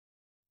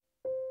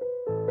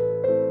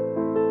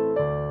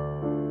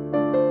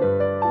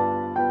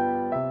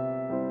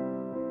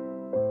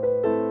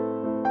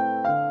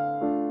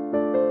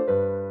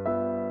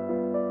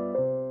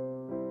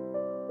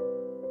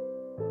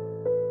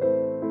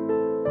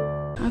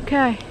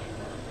Okay.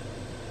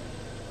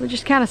 We're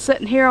just kind of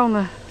sitting here on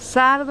the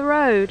side of the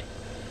road.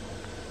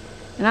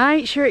 And I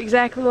ain't sure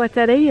exactly what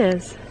that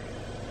is.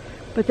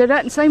 But there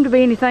doesn't seem to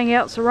be anything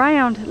else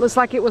around. It looks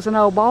like it was an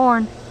old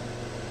barn.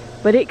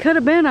 But it could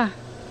have been a,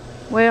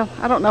 well,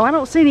 I don't know. I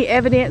don't see any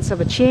evidence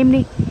of a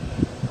chimney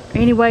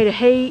or any way to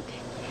heat.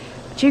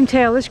 But you can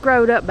tell this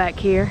growed up back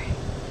here.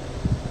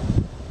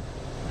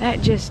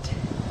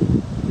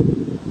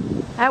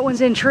 That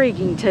one's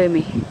intriguing to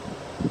me.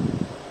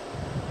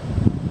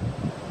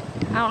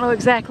 I don't know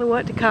exactly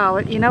what to call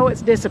it. You know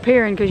it's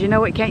disappearing because you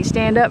know it can't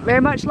stand up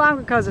very much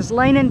longer because it's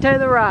leaning to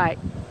the right.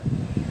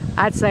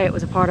 I'd say it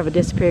was a part of a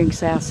disappearing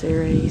South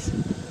series.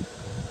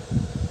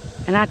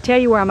 And I'd tell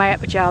you where I'm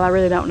at, but y'all, I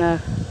really don't know.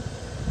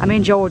 I'm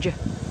in Georgia.